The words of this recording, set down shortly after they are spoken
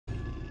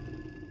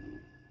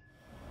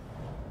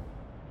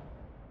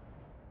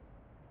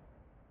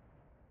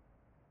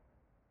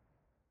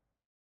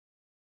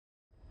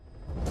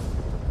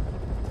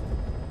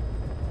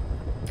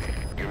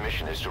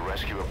mission is to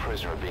rescue a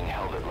prisoner being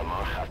held at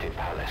Lamar Khatib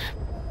Palace.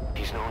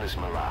 He's known as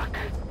Malak,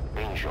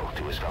 Angel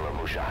to his fellow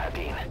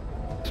Mujahideen.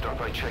 Start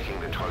by checking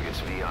the target's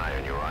VI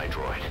on your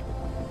iDroid.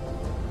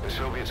 The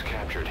Soviets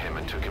captured him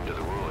and took him to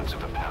the ruins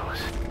of the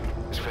palace.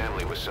 His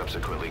family was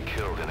subsequently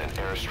killed in an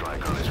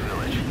airstrike on his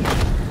village.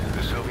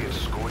 The Soviet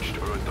scorched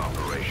earth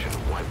operation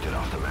wiped it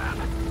off the map.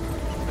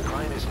 The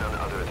client is none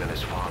other than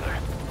his father.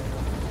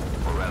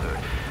 Or rather,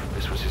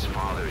 this was his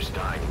father's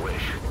dying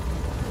wish.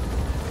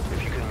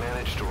 If you can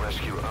manage to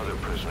rescue other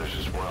prisoners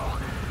as well,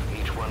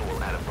 each one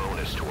will add a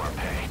bonus to our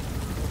pay.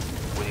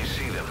 When you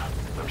see them,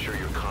 I'm sure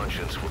your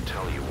conscience will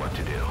tell you what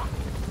to do.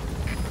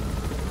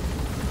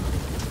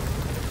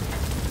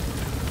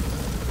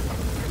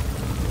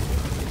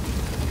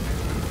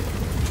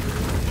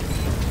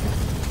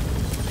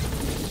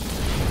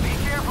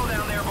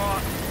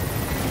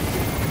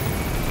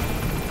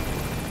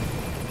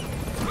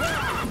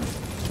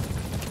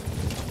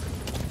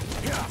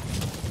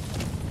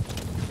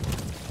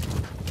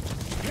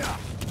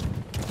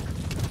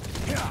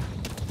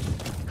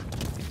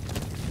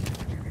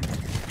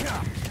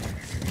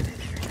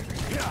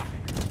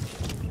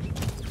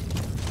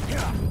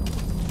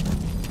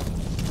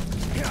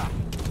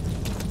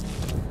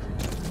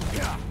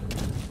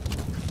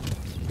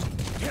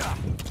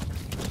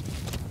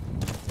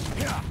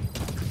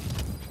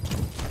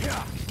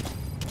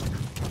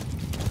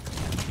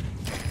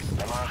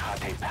 Lamar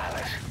Khatib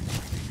Palace.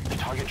 The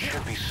target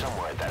should be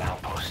somewhere at that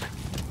outpost.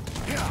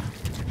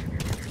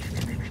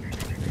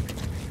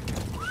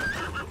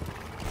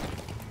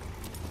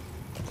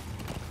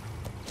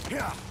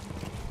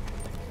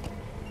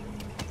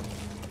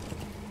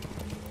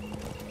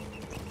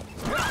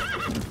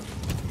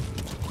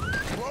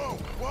 Whoa,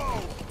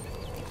 whoa!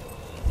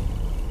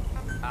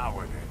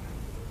 Our then.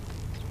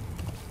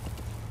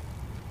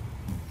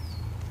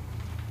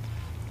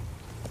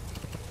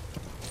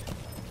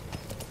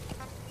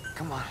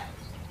 Come on.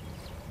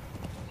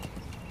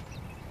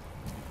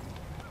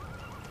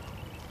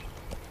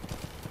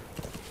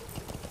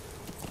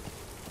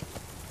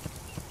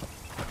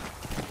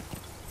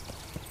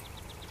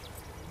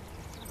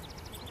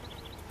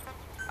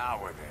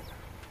 Our then.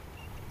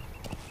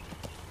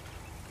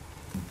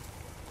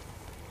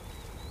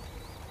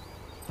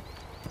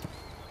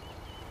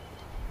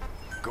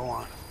 Go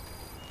on.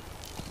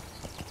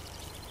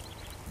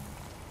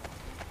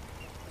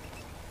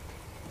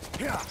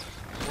 Yeah.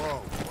 Whoa,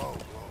 whoa, whoa.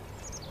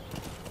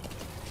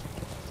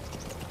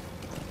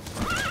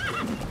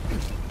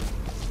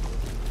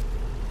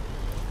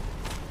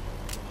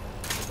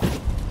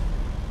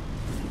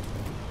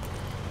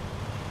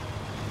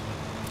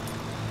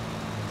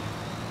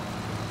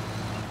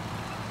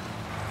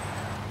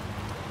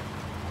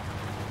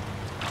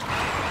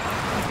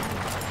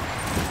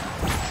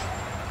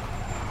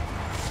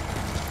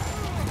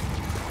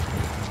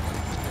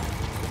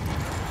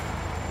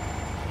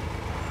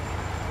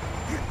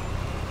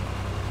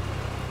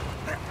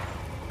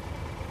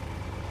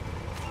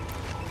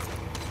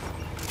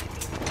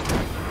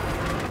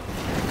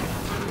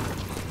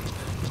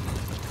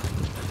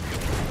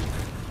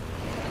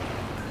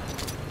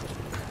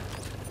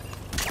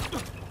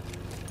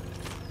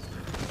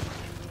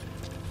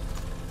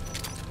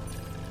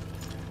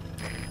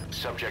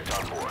 Subject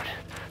on board.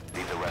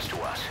 Leave the rest to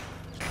us.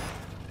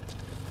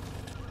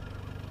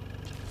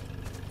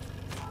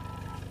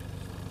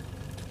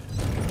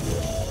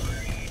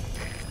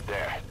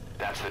 There.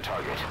 That's the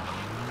target.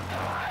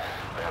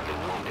 Badly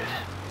wounded.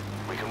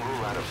 We can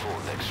rule out a full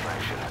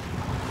extraction.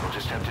 We'll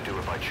just have to do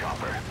it by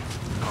chopper.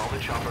 Call the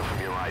chopper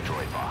from your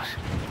iDroid, boss.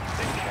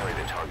 Then carry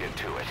the target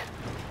to it.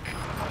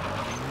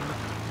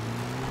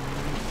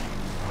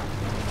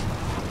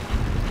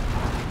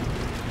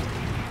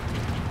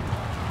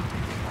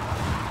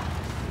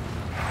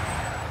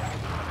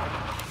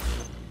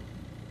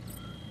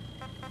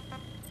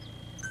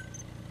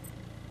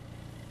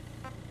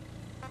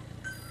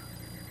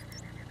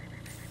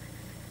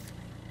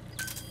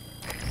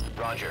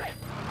 Roger.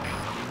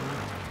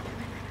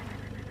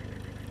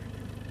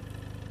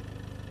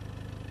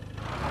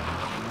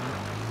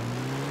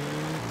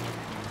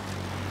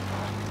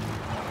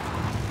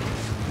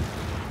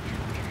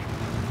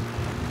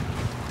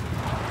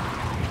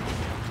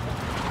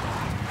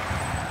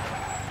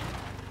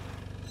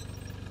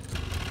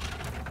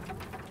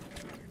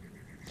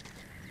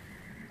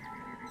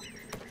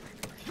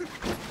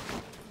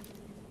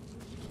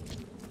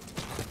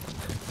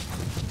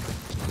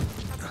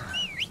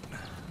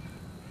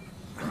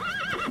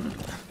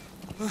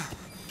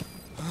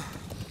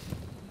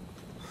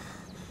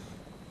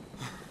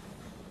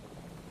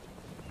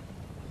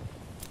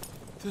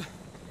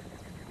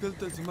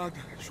 دلته زما د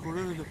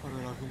ژغورلو لپاره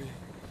راغلی.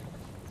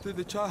 ته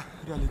د چا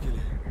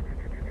رالېږلې؟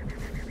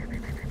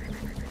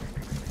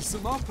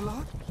 زما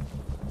پلار؟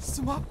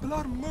 زما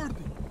پلار مړ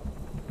دی.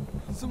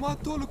 زما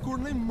ټوله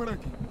کورنۍ مړه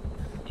کړي.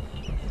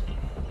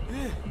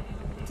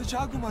 ته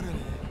چا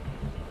ګمارلی یې؟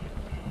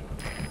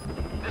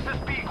 This is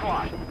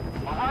B-Quad.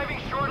 Arriving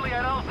shortly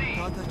at LZ.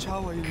 تا ته چا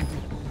ویلي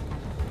دي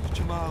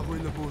چې ما هغوی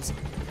له بوځه؟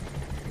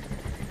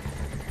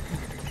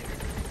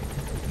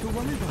 तो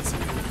वाली बात है।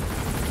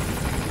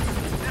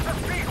 This is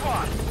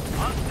Pequod,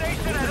 on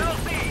station at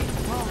LZ.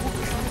 हाँ वो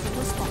किसान का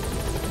बस पा।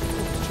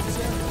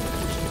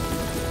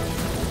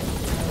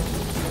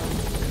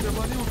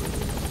 जवानी उठ,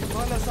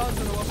 वाला सांस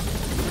नवा।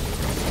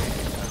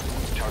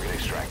 Target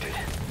extracted.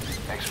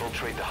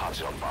 Exfiltrate the hot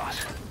zone, boss.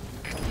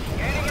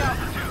 Gaining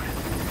altitude.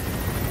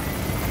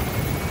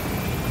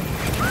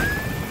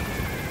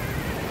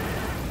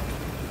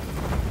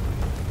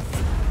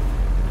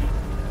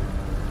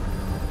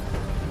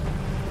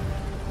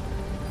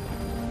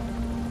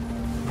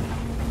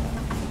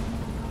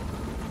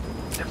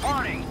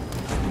 Departing.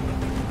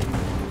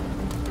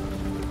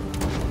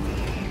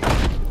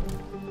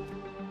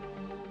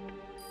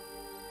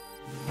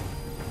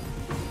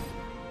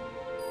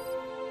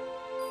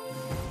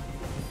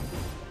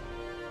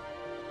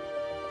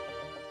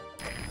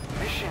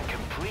 Mission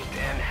complete,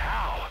 and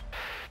how?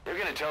 They're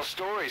gonna tell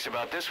stories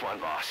about this one,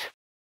 boss.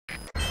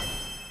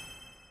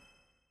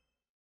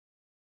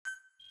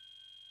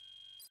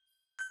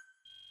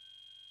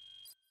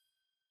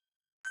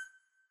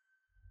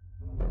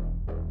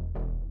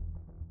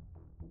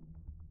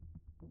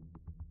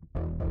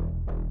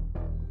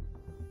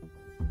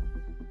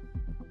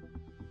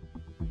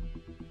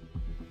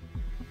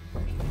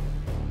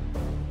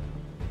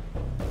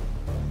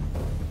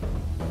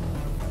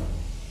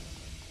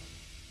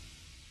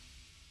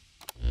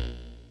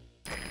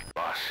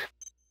 Boss,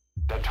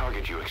 that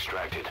target you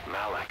extracted,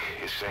 Malik,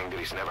 is saying that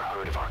he's never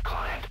heard of our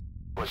client.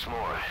 What's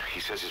more, he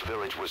says his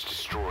village was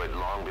destroyed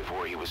long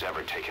before he was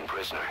ever taken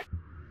prisoner.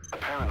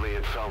 Apparently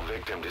it fell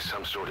victim to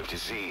some sort of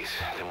disease,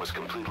 then was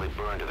completely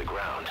burned to the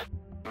ground.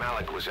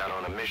 Malik was out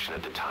on a mission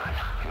at the time,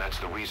 and that's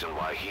the reason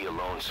why he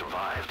alone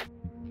survived.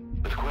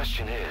 But the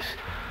question is,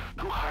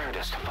 who hired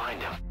us to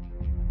find him?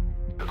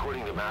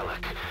 According to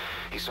Malik,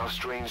 he saw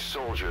strange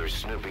soldiers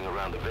snooping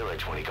around the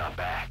village when he got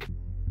back.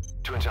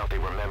 Turns out they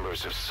were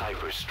members of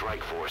Cypher's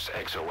strike force,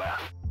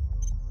 XOF.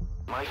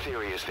 My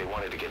theory is they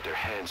wanted to get their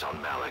hands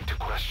on Malik to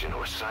question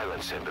or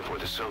silence him before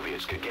the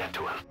Soviets could get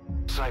to him.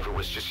 Cypher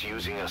was just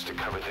using us to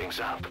cover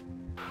things up.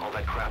 All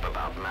that crap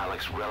about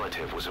Malik's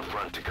relative was a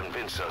front to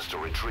convince us to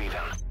retrieve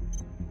him.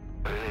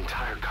 But an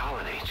entire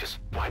colony just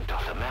wiped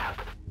off the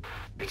map.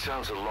 It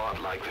sounds a lot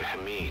like the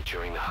Hamid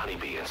during the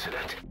Honeybee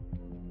incident.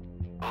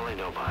 All I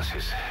know, boss,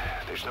 is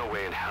there's no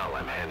way in hell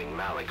I'm handing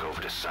Malik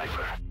over to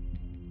Cypher.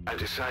 I've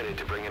decided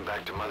to bring him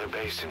back to Mother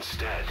Base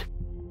instead.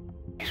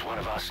 He's one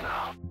of us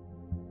now.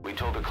 We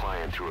told the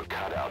client through a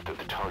cutout that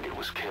the target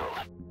was killed.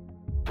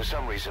 For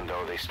some reason,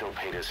 though, they still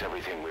paid us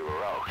everything we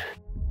were owed.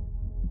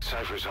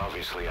 Cypher's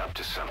obviously up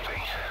to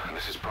something, and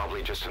this is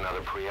probably just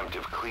another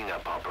preemptive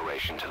cleanup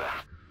operation to them.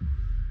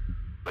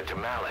 But to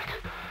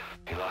Malik,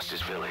 he lost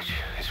his village,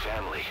 his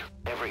family,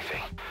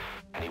 everything,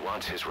 and he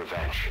wants his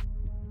revenge.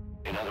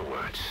 In other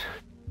words,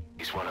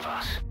 he's one of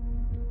us.